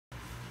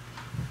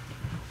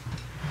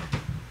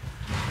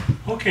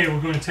Okay,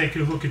 we're going to take a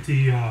look at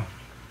the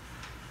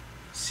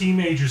C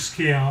major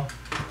scale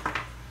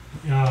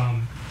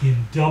in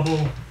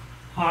double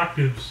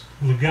octaves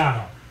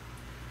legato.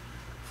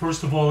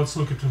 First of all, let's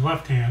look at the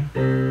left hand.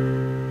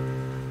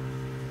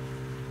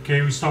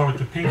 Okay, we start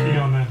with the pinky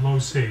on that low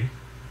C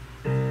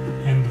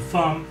and the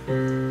thumb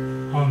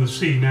on the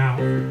C. Now,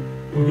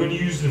 we're going to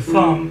use the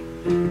thumb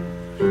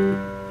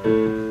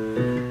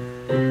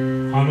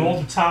on all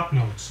the top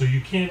notes, so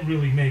you can't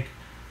really make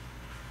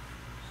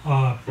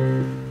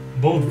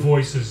both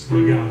voices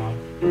legato,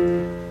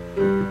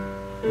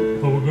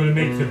 but we're going to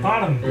make the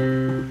bottom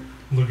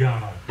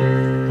legato,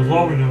 the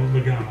lower note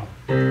legato.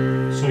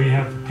 So you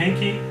have the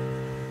pinky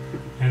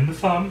and the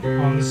thumb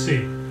on the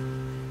C.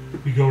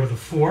 We go to the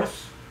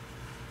fourth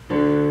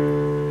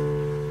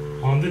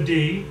on the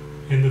D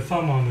and the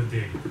thumb on the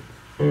D.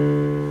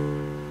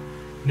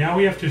 Now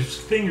we have to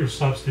finger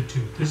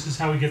substitute. This is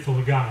how we get the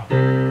legato.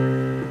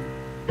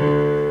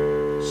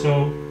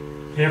 So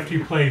after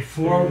you play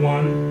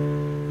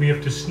 4-1, we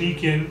have to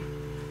sneak in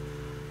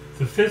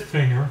the fifth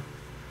finger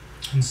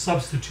and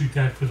substitute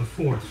that for the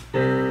fourth.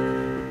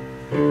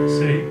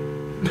 See?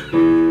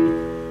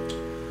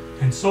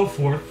 And so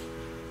forth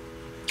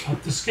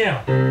up the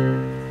scale.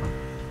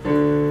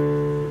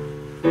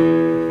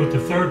 Put the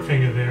third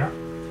finger there,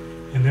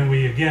 and then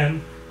we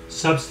again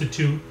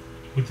substitute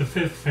with the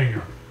fifth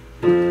finger.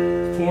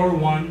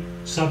 4-1,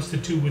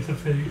 substitute with the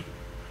fifth.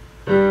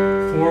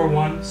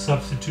 4-1,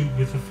 substitute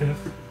with the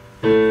fifth.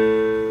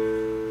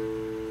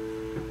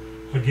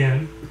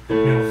 Again,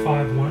 now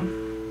 5-1,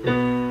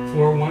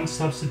 4-1,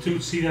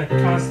 substitute. See that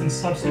constant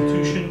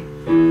substitution?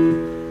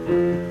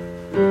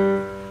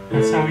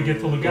 That's how we get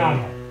the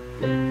legato.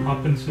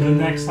 Up into the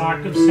next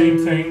octave, same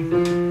thing.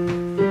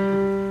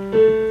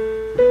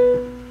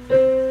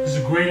 This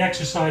is a great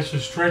exercise for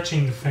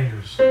stretching the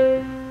fingers.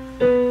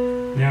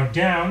 Now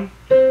down,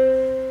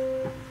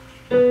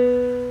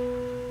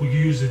 we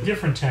use a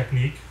different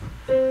technique.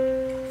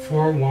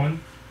 4-1,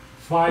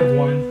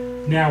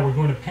 5-1. Now we're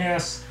going to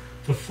pass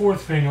the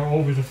fourth finger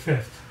over the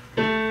fifth.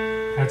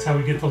 That's how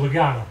we get the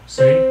legato.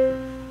 See?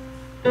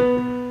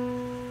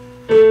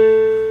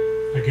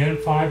 Again,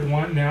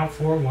 5-1, now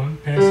 4-1,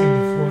 passing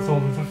the fourth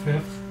over the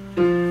fifth.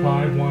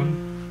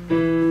 5-1.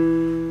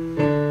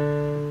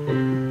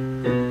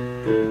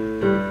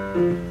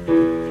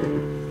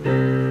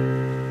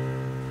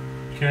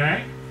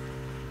 Okay?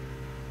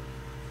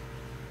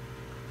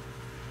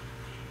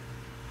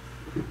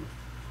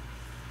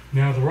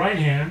 Now the right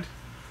hand,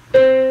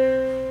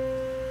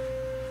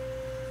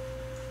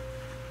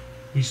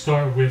 we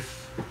start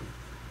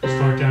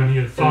down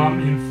here, thumb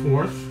in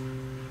fourth.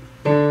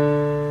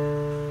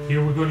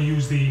 Here we're going to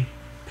use the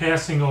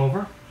passing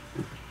over.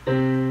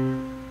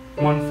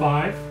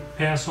 1-5,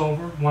 pass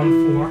over,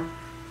 1-4,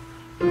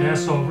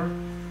 pass over.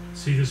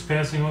 See this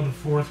passing over the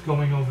fourth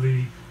going over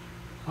the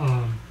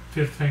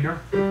fifth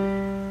finger?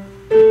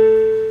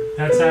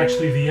 That's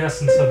actually the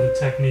essence of the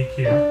technique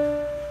here.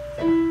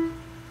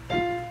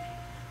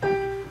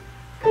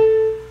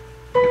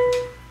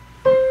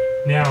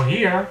 Now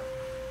here,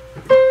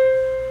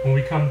 when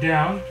we come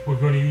down, we're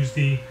going to use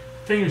the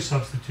finger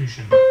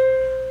substitution.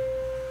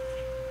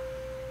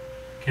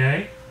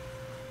 Okay?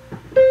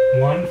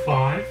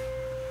 1-5,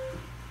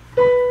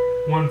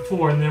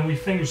 1-4, and then we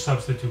finger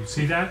substitute.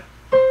 See that?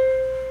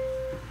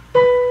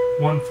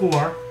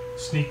 1-4,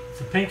 sneak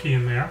the pinky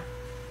in there.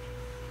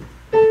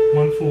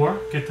 1-4,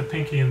 get the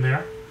pinky in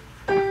there.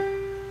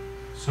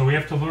 So we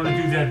have to learn to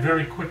do that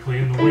very quickly,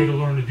 and the way to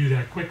learn to do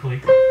that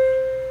quickly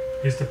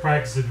is to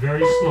practice it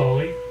very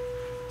slowly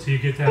till you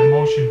get that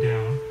motion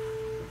down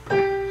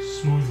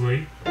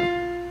smoothly.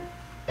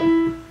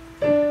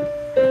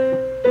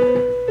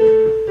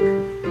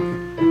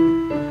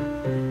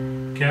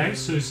 Okay,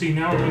 so you see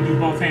now we're going to do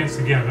both hands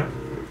together.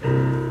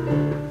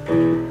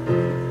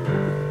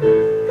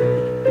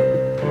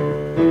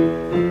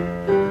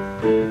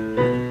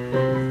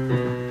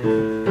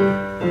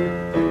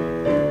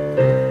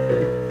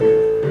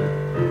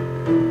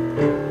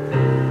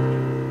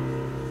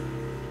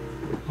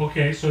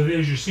 Okay, so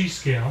there's your C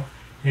scale,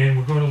 and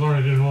we're going to learn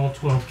it in all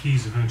 12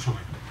 keys eventually.